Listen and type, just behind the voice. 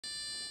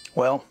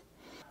Well,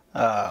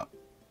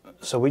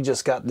 so we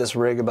just got this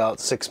rig about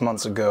 6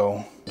 months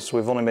ago. So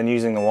we've only been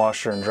using the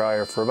washer and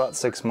dryer for about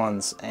 6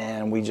 months,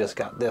 and we just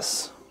got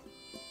this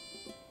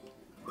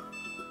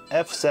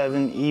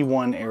F7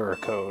 E1 error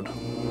code.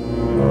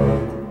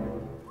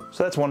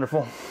 So that's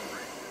wonderful.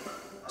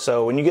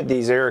 So when you get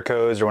these error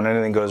codes, or when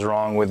anything goes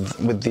wrong with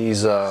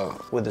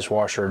this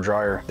washer or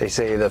dryer, they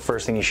say the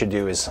first thing you should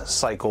do is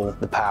cycle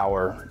the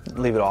power,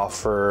 leave it off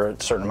for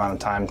a certain amount of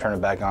time, turn it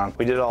back on.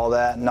 We did all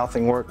that,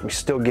 nothing worked. We're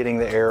still getting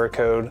the error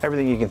code.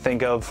 Everything you can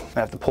think of.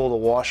 I have to pull the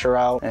washer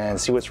out and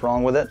see what's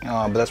wrong with it.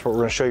 But that's what we're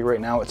going to show you right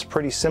now. It's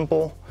pretty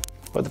simple.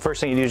 But the first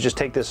thing you do is just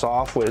take this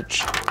off,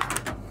 which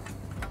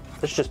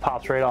this just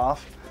pops right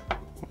off.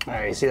 All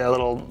right, you see that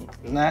little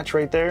notch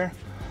right there?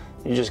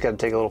 You just got to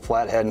take a little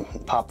flathead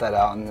and pop that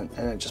out, and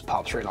it just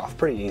pops right off.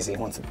 Pretty easy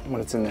when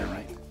it's in there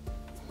right.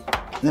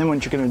 And then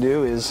what you're going to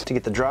do is, to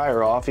get the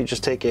dryer off, you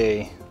just take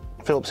a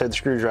Phillips head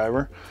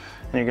screwdriver,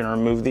 and you're going to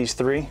remove these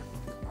three.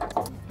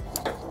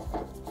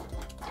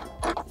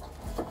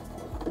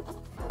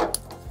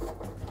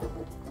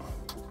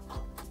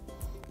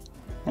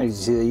 As you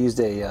see, they used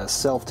a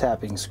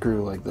self-tapping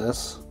screw like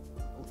this.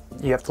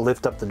 You have to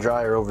lift up the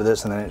dryer over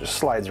this, and then it just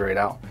slides right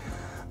out.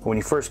 When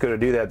you first go to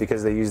do that,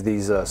 because they use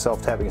these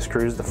self-tapping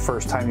screws, the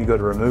first time you go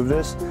to remove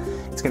this,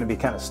 it's going to be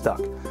kind of stuck.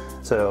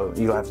 So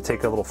you'll have to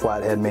take a little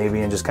flathead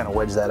maybe and just kind of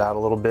wedge that out a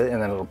little bit,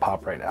 and then it'll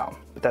pop right out.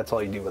 But that's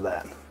all you do with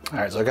that. All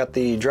right, so I got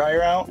the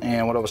dryer out,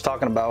 and what I was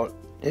talking about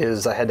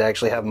is I had to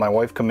actually have my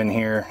wife come in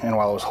here, and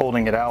while I was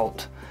holding it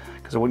out,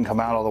 because it wouldn't come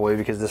out all the way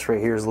because this right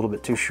here is a little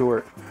bit too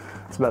short.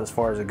 It's about as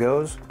far as it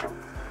goes.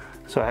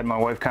 So I had my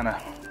wife kind of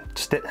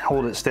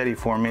hold it steady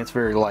for me. It's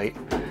very light.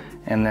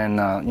 And then,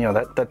 you know,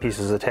 that piece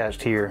is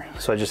attached here.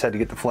 So I just had to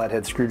get the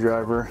flathead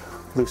screwdriver,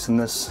 loosen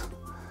this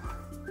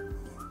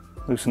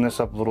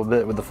up a little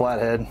bit with the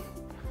flathead,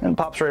 and it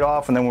pops right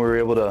off. And then we were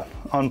able to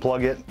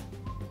unplug it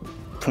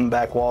from the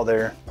back wall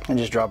there and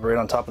just drop it right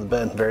on top of the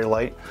bed, very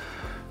light.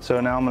 So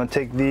now I'm gonna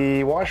take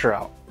the washer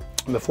out.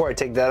 Before I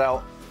take that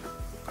out,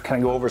 I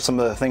kind of go over some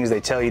of the things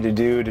they tell you to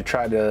do to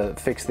try to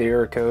fix the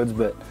error codes.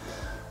 But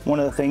one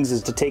of the things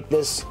is to take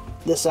this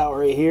out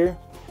right here,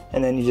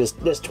 and then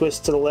this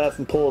twists to the left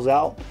and pulls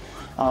out.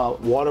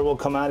 Water will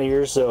come out of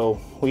here, so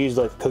we use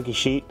like a cookie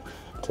sheet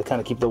to kind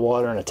of keep the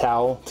water, and a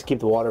towel to keep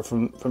the water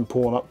from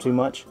pooling up too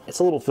much. It's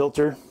a little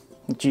filter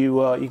that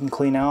you can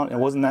clean out. It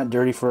wasn't that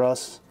dirty for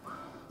us,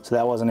 so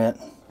that wasn't it.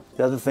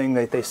 The other thing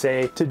that they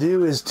say to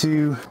do is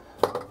to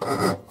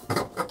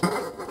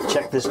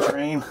check this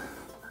drain.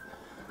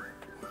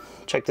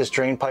 Check this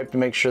drain pipe to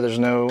make sure there's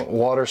no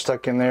water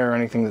stuck in there or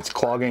anything that's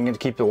clogging it to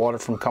keep the water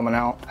from coming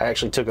out. I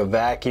actually took a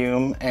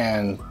vacuum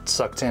and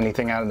sucked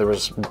anything out. There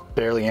was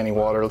barely any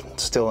water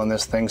still in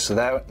this thing, so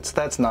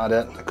that's not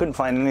it. I couldn't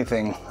find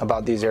anything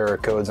about these error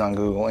codes on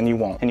Google, and you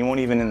won't. And you won't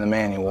even in the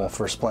manual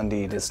for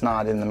Splendide. It's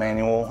not in the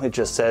manual. It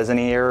just says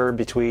any error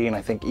between,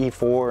 I think,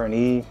 E4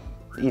 and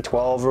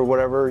E12 or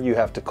whatever, you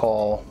have to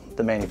call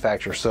the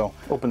manufacturer. So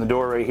open the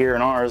door right here,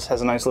 and ours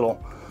has a nice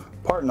little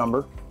part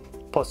number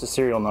plus the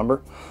serial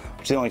number.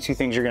 Which are the only two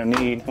things you're going to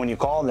need when you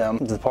call them,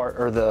 the part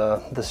or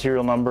the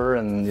serial number,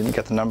 and you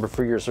get the number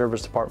for your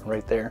service department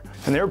right there.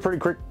 And they were pretty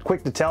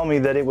quick to tell me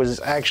that it was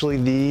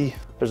actually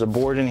there's a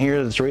board in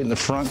here that's right in the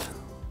front.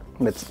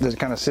 That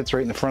kind of sits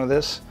right in the front of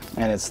this,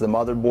 and it's the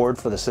motherboard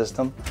for the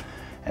system.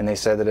 And they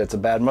said that it's a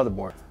bad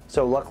motherboard.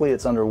 So luckily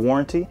it's under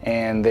warranty,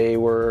 and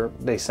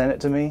they sent it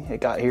to me.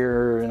 It got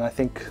here in I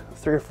think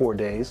 3 or 4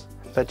 days.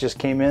 That just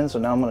came in, so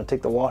now I'm going to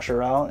take the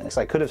washer out.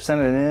 So I could have sent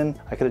it in.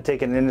 I could have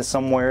taken it into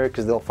somewhere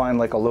because they'll find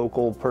like a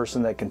local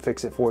person that can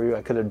fix it for you.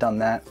 I could have done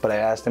that, but I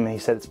asked him and he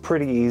said it's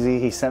pretty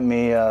easy. He sent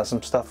me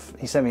some stuff.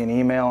 He sent me an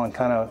email and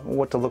kind of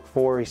what to look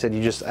for. He said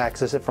you just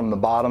access it from the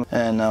bottom,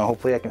 and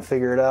hopefully I can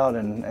figure it out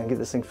and get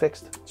this thing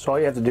fixed. So all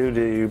you have to do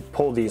to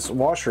pull these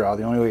washer out,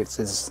 the only way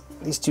is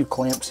these two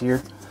clamps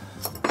here.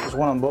 There's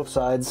one on both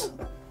sides,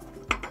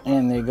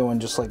 and they go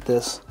in just like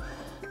this,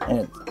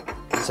 and you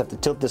just have to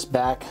tilt this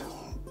back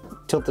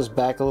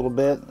a little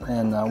bit,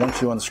 and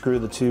once you unscrew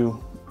the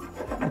two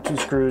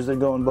screws that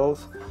go in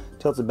both,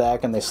 tilt it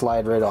back, and they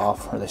slide right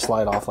off, or they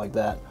slide off like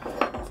that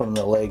from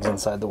the legs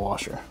inside the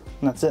washer,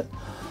 and that's it.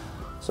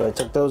 So I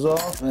took those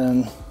off,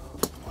 and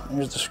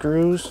here's the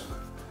screws.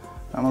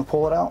 I'm gonna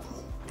pull it out.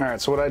 All right,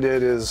 so what I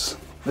did is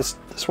this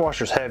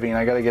washer's heavy, and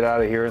I got to get out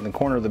of here, and the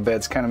corner of the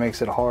bed kind of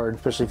makes it hard,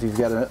 especially if you've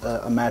got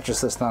a mattress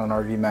that's not an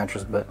RV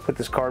mattress. But put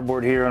this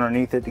cardboard here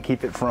underneath it to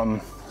keep it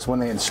from, so when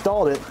they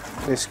installed it,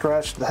 they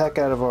scratched the heck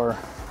out of our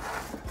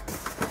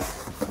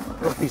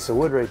piece of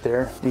wood right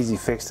there. Easy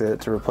fix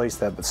to replace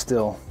that, but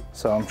still.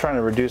 So I'm trying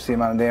to reduce the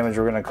amount of damage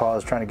we're going to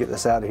cause trying to get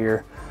this out of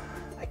here.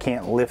 I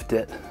can't lift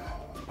it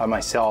by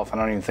myself. I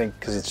don't even think,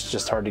 because it's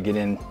just hard to get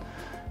in.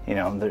 You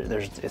know,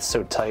 it's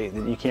so tight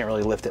that you can't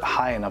really lift it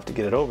high enough to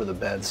get it over the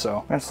bed. So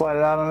I'm gonna slide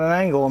it out on an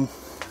angle, and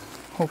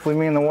hopefully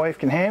me and the wife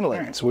can handle it.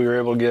 Right, so we were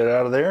able to get it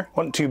out of there.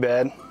 Wasn't too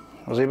bad.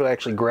 I was able to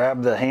actually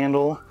grab the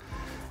handle,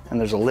 and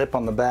there's a lip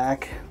on the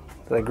back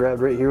that I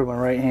grabbed right here with my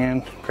right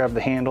hand, grabbed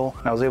the handle,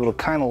 and I was able to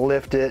kind of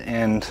lift it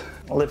and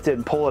lift it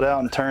and pull it out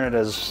and turn it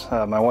as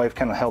my wife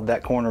kind of held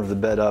that corner of the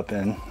bed up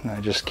and I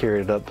just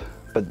carried it up.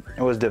 But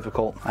it was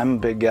difficult. I'm a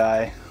big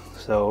guy,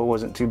 so it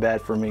wasn't too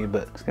bad for me,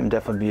 but it's gonna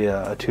definitely be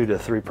a 2 to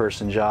 3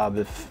 person job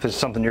if it's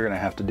something you're gonna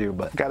have to do.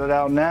 But got it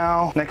out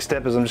now. Next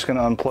step is I'm just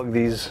gonna unplug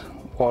these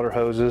water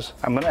hoses.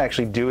 I'm gonna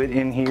actually do it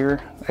in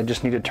here. I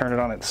just need to turn it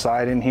on its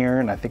side in here,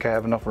 and I think I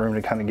have enough room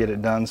to kind of get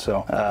it done.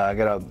 So I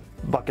got a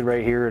bucket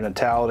right here and a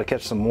towel to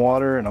catch some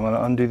water, and I'm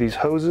gonna undo these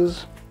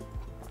hoses.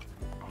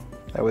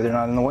 That way they're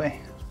not in the way.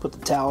 Put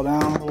the towel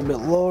down a little bit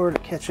lower to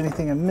catch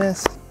anything I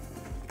missed.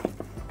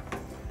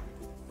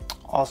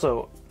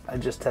 Also, I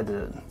just had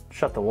to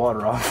shut the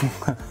water off.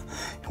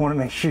 You want to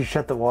make sure you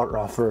shut the water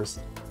off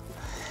first.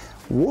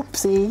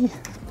 Whoopsie.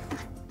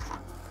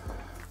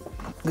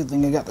 Good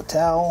thing I got the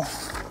towel.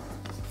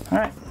 All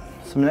right,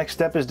 so the next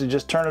step is to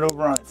just turn it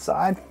over on its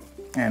side,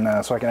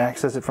 and so I can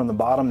access it from the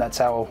bottom. That's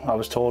how I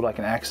was told I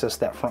can access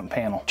that front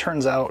panel.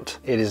 Turns out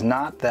it is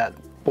not that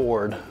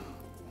board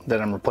that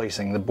I'm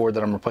replacing. The board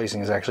that I'm replacing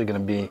is actually going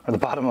to be at the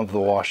bottom of the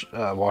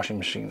washing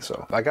machine.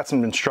 So I got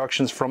some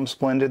instructions from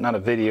Splendide, not a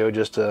video,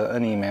 just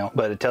an email,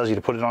 but it tells you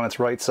to put it on its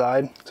right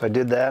side. So I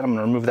did that. I'm going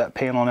to remove that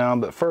panel now,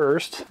 but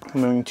first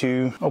I'm going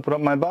to open up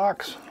my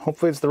box.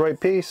 Hopefully it's the right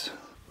piece.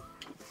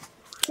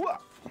 Whoa.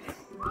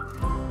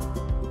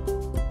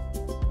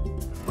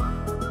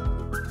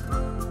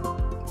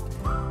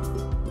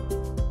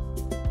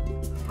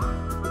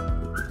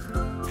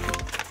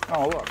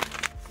 Oh, look.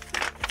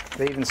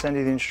 They even send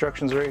you the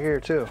instructions right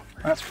here too.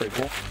 That's pretty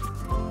cool.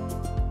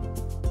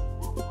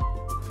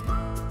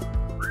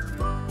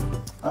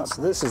 Oh,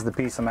 so this is the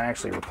piece I'm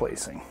actually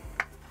replacing.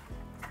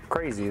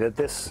 Crazy that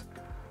this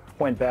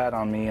went bad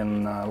on me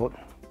in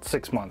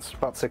 6 months,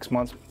 about 6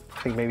 months.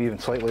 I think maybe even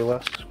slightly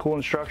less. Cool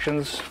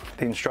instructions.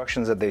 The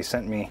instructions that they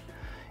sent me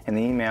in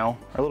the email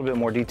are a little bit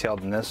more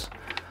detailed than this.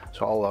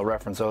 So I'll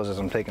reference those as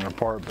I'm taking it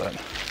apart,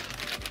 but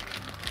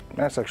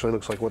that actually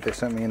looks like what they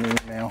sent me in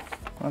the email.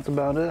 That's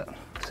about it.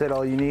 Said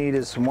all you need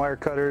is some wire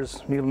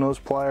cutters, needle nose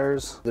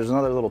pliers. There's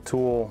another little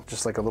tool,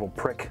 just like a little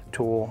prick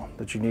tool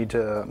that you need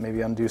to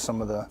maybe undo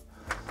some of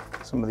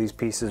these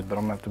pieces, but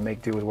I'm gonna have to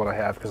make do with what I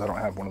have because I don't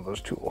have one of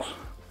those tools.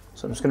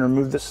 So I'm just gonna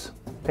remove this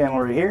panel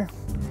right here.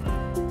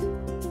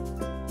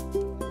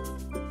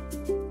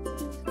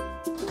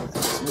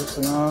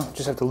 Loosen off.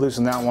 Just have to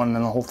loosen that one and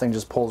then the whole thing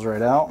just pulls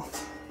right out.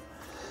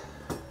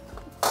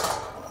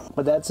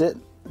 But that's it.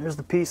 Here's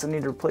the piece I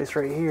need to replace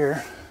right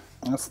here.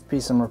 That's the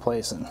piece I'm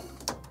replacing.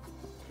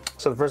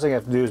 So the first thing I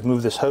have to do is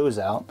move this hose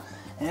out.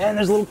 And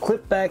there's a little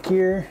clip back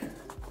here.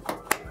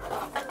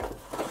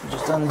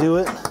 Just undo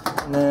it.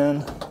 And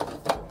then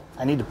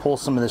I need to pull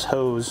some of this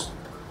hose.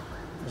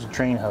 There's a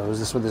drain hose.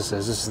 This is what this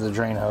is. This is the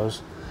drain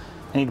hose.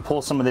 I need to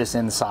pull some of this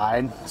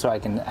inside so I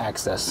can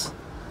access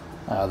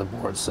the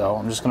board. So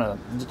I'm just gonna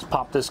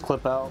pop this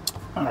clip out.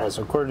 All right,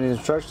 so according to the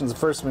instructions, the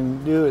first thing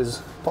we do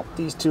is pop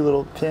these two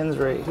little pins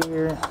right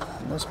here.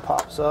 And this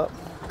pops up.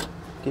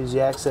 Gives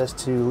you access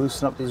to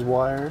loosen up these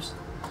wires.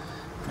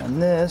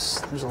 And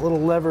this, there's a little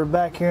lever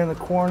back here in the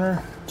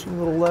corner, 2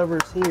 little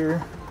levers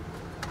here,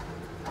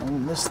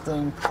 and this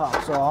thing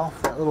pops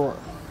off, that little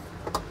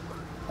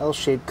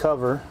L-shaped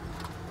cover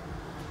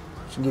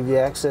should give you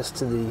access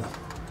to the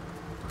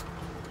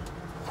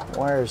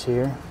wires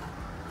here.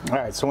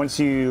 Alright, so once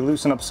you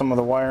loosen up some of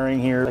the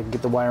wiring here, I can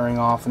get the wiring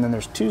off, and then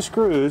there's 2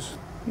 screws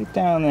right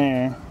down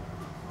there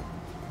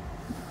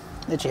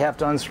that you have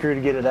to unscrew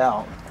to get it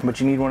out. But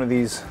you need one of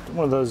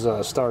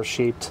those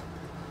star-shaped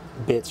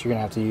bits you're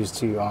gonna have to use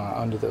to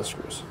undo those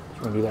screws. So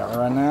we're gonna do that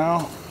right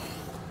now.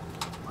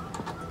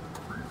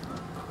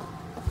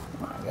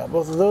 I got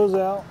both of those out.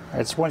 All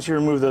right, so once you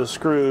remove those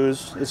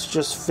screws, it's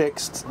just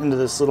fixed into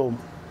this little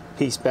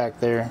piece back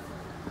there.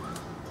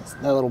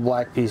 That little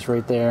black piece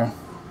right there.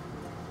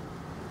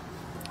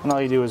 And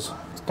all you do is,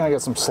 it's kind of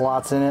got some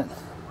slots in it,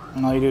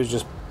 and all you do is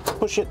just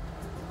push it,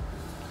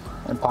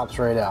 and it pops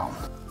right out.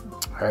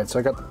 All right, so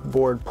I got the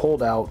board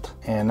pulled out,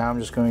 and now I'm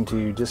just going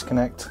to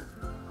disconnect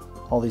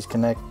all these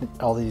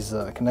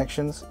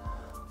connections.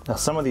 Now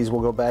some of these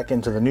will go back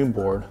into the new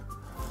board,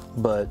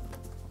 but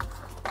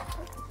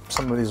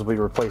some of these will be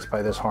replaced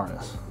by this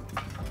harness.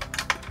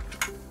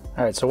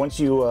 All right, so once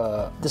you,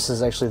 this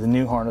is actually the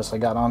new harness I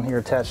got on here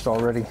attached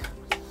already.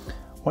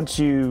 Once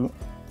you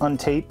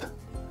untape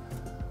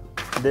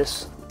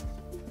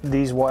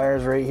these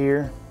wires right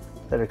here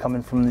that are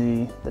coming from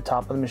the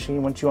top of the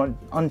machine, once you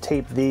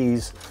untape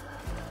these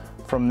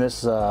from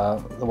this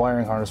the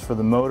wiring harness for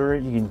the motor,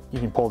 you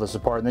can pull this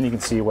apart and then you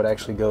can see what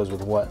actually goes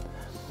with what.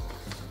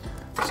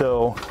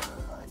 So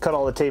I cut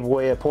all the tape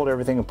away, I pulled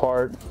everything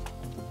apart,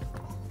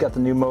 got the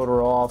new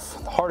motor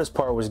off. The hardest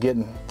part was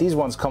getting these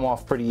ones come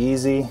off pretty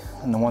easy,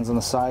 and the ones on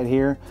the side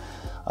here,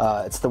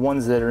 it's the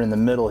ones that are in the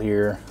middle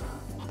here,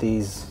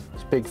 these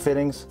big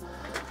fittings,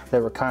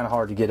 that were kind of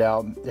hard to get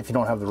out if you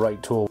don't have the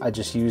right tool. I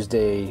just used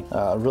a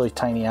really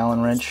tiny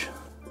Allen wrench,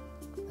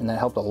 and that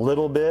helped a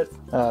little bit.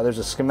 There's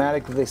a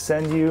schematic that they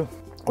send you,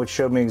 which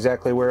showed me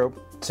exactly where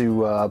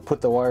to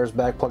put the wires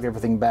back, plug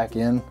everything back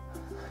in.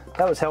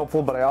 that was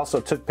helpful, but I also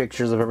took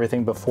pictures of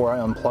everything before I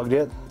unplugged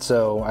it,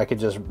 so I could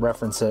just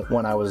reference it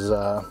when I was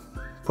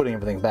putting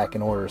everything back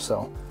in order.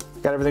 So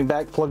got everything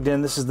back plugged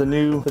in. This is the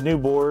new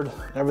board.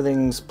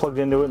 Everything's plugged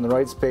into it in the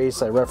right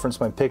space. I referenced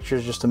my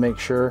pictures just to make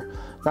sure.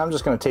 Now I'm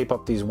just going to tape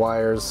up these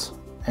wires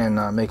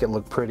and make it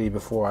look pretty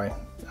before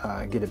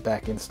I get it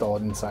back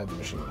installed inside the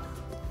machine.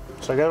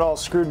 So I got it all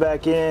screwed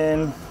back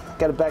in,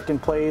 got it back in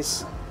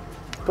place,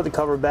 put the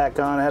cover back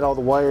on. I had all the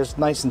wires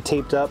nice and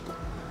taped up.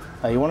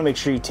 You want to make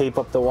sure you tape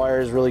up the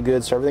wires really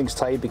good so everything's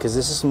tight, because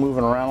this is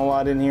moving around a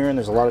lot in here and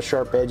there's a lot of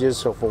sharp edges.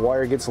 So if a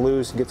wire gets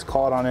loose and gets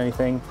caught on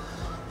anything,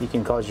 you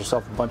can cause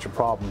yourself a bunch of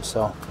problems.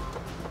 So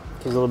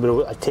a little bit of,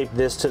 I taped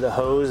this to the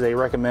hose. They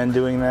recommend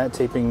doing that,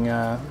 taping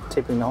the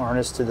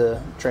harness to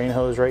the drain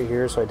hose right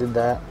here. So I did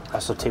that. I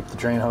also taped the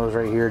drain hose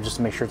right here just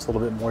to make sure it's a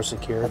little bit more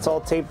secure. That's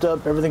all taped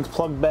up. Everything's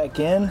plugged back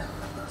in.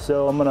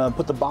 So I'm gonna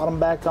put the bottom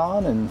back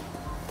on and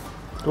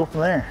go from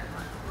there.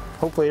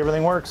 Hopefully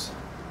everything works.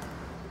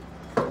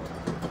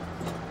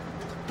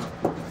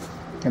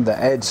 And the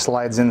edge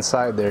slides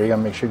inside there. You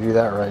gotta make sure you do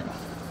that right.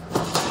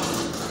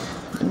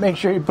 And make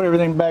sure you put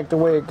everything back the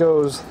way it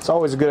goes. It's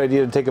always a good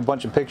idea to take a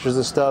bunch of pictures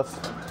of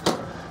stuff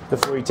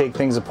before you take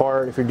things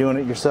apart if you're doing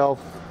it yourself.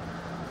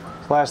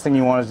 The last thing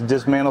you want is to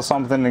dismantle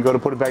something and go to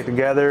put it back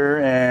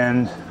together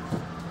and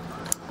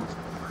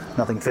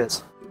nothing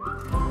fits.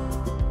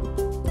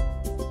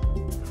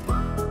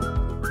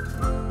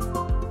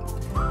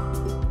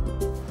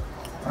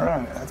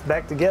 Alright, that's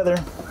back together.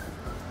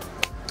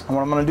 And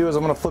what I'm going to do is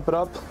I'm going to flip it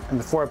up, and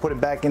before I put it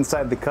back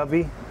inside the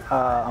cubby,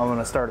 I'm going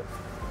to start it.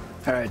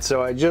 Alright,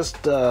 so I just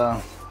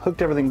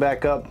hooked everything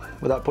back up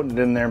without putting it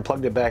in there and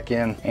plugged it back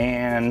in,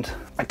 and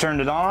I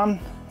turned it on.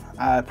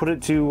 I put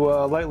it to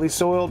lightly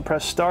soiled,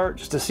 press start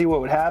just to see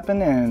what would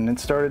happen, and it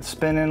started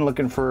spinning,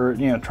 looking for,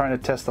 you know, trying to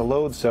test the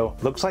load. So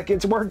looks like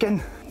it's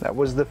working. That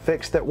was the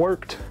fix that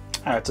worked.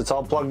 Alright, so it's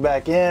all plugged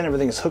back in,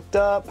 everything's hooked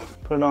up.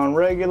 Put it on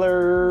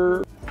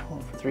regular,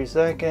 hold for 3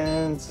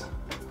 seconds.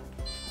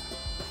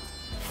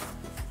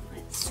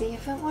 Let's see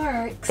if it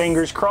works.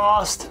 Fingers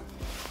crossed.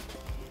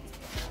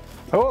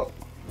 Oh,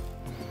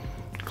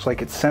 looks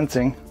like it's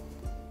sensing.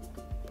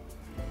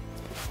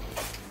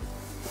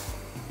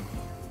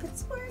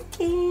 It's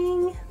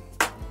working.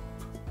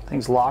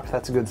 Thing's locked,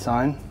 that's a good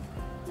sign.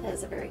 That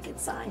is a very good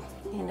sign.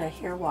 And I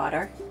hear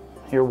water.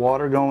 Hear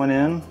water going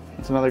in,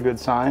 that's another good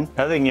sign.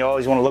 Another thing you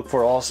always want to look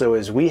for also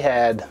is we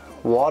had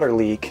water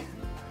leak,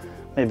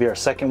 maybe our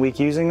second week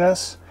using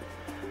this.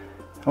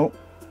 Oh,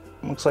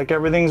 looks like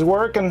everything's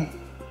working.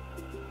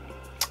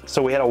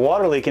 So we had a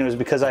water leak, and it was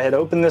because I had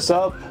opened this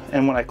up,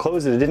 and when I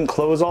closed it, it didn't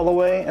close all the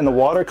way, and the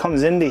water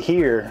comes into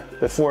here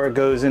before it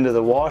goes into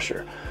the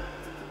washer.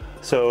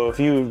 So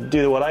if you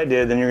do what I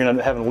did, then you're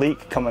gonna have a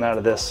leak coming out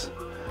of this.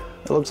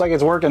 It looks like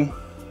it's working.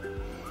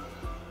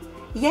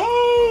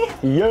 Yay!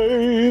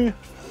 Yay!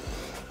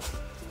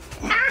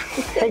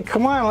 Hey,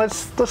 come on,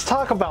 let's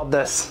talk about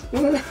this.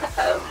 No,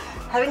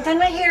 haven't done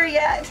my hair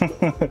yet.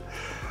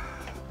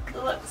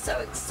 Looks so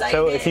exciting.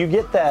 So if you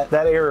get that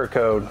error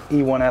code,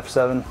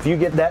 E1F7, if you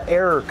get that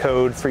error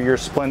code for your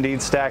Splendide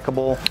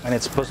stackable, and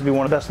it's supposed to be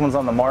one of the best ones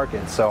on the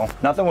market, so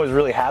nothing was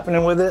really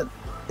happening with it.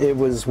 It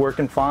was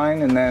working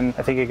fine, and then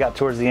I think it got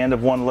towards the end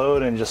of one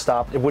load and just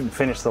stopped. It wouldn't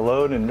finish the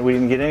load, and we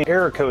didn't get any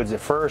error codes at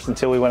first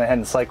until we went ahead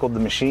and cycled the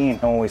machine.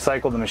 And when we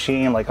cycled the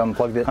machine, like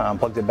unplugged it,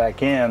 plugged it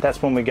back in,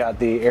 that's when we got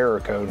the error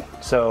code.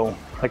 So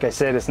like I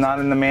said, it's not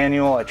in the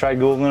manual. I tried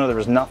Googling it, there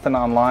was nothing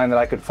online that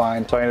I could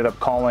find. So I ended up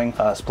calling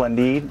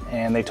Splendide,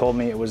 and they told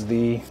me it was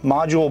the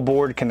module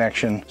board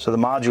connection. So the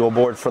module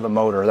board for the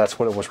motor, that's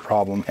what it was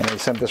problem. And they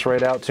sent this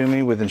right out to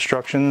me with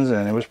instructions,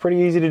 and it was pretty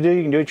easy to do.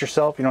 You can do it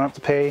yourself. You don't have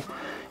to pay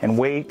and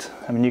wait.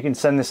 I mean, you can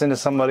send this into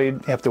somebody. You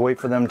have to wait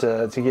for them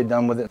to get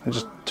done with it. I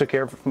just took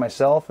care of it for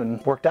myself and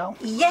worked out.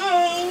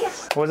 Yay!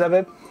 What was that,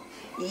 babe?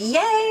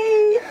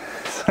 Yay!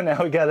 So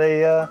now we got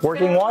a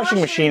working washing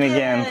machine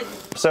again.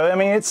 So I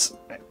mean,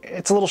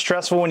 it's a little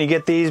stressful when you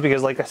get these,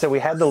 because like I said, we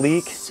had the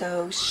leak.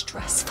 So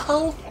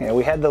stressful. Yeah,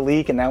 we had the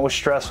leak, and that was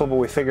stressful, but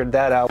we figured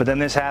that out. But then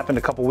this happened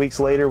a couple weeks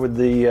later with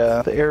the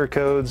error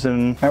codes,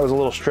 and that was a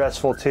little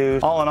stressful too.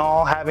 All in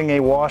all, having a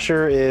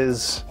washer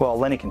is, well,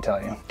 Lenny can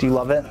tell you. Do you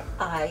love it?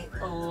 I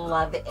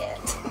love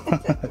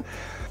it.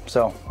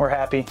 So we're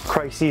happy.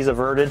 Crises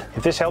averted.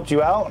 If this helped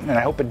you out, and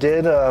I hope it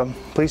did,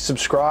 please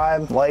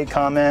subscribe, like,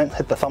 comment,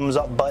 hit the thumbs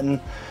up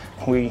button.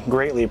 We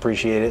greatly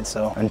appreciate it.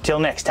 So until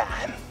next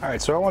time. All right,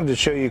 so I wanted to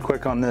show you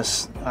quick on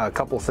this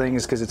couple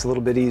things, because it's a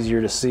little bit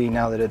easier to see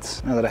now that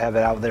I have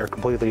it out there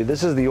completely.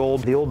 This is the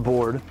old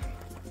board.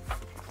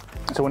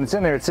 So when it's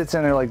in there, it sits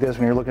in there like this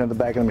when you're looking at the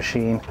back of the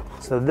machine.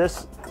 So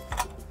this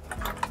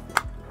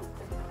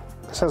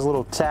has a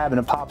little tab, and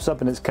it pops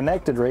up, and it's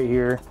connected right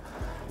here,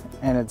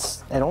 and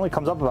it only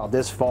comes up about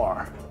this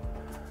far.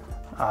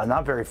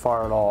 Not very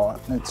far at all.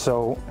 And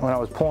so when I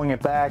was pulling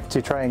it back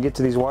to try and get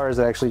to these wires,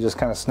 it actually just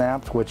kind of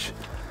snapped, which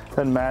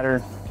doesn't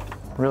matter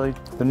really.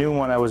 The new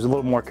one I was a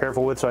little more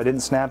careful with, so I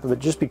didn't snap it, but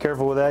just be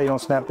careful with that. You don't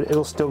snap it,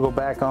 it'll still go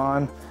back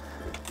on.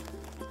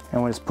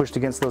 And when it's pushed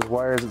against those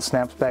wires, it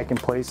snaps back in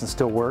place and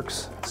still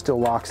works. It still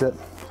locks it.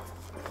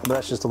 but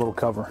that's just a little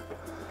cover.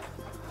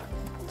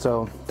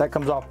 So that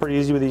comes off pretty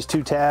easy with these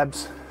two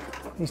tabs.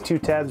 These two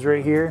tabs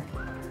right here.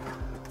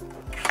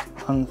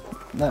 And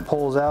that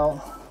pulls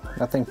out,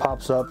 that thing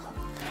pops up,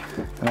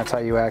 and that's how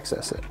you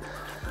access it.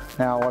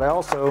 Now what I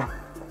also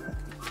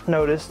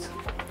noticed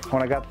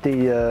when I got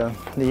the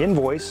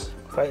invoice,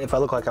 if I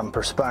look like I'm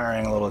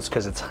perspiring a little, it's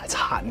because it's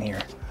hot in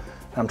here.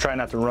 I'm trying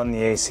not to run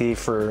the AC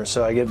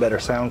so I get better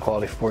sound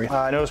quality for you.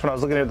 I noticed when I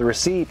was looking at the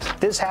receipt,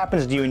 this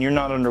happens to you and you're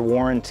not under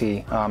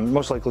warranty.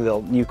 Most likely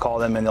you call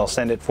them and they'll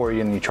send it for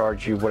you and you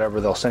charge you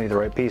whatever, they'll send you the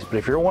right piece. But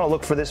if you want to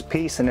look for this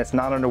piece and it's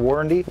not under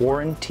warranty,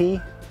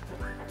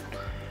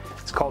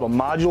 it's called a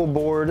module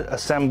board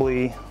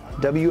assembly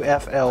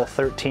WFL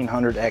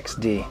 1300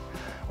 XD,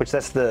 which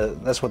that's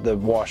what the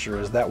washer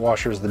is. That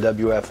washer is the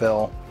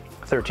WFL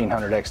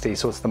 1300 XD.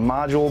 So it's the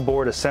module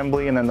board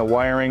assembly and then the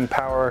wiring,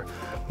 power,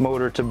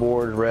 motor to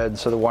board, red,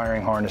 so the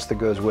wiring harness that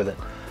goes with it.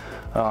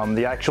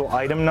 The actual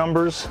item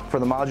numbers for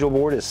the module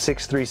board is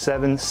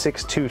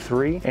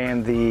 637623,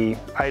 and the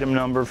item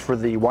number for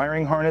the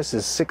wiring harness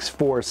is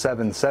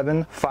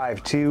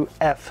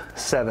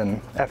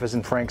 647752F7. F is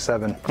in Frank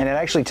 7. And it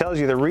actually tells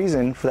you the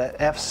reason for that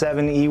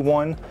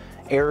F7E1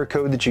 error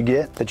code that you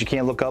get, that you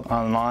can't look up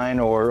online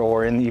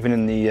or even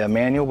in the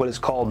manual, but it's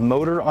called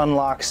motor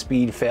unlock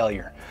speed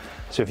failure.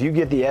 So if you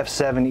get the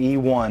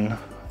F7E1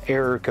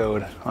 error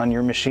code on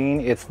your machine,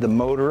 it's the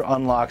motor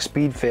unlock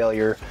speed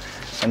failure,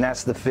 and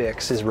that's the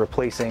fix, is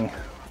replacing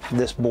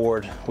this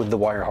board with the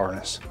wire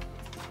harness.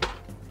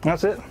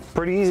 That's it.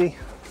 Pretty easy.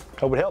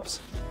 Hope it helps.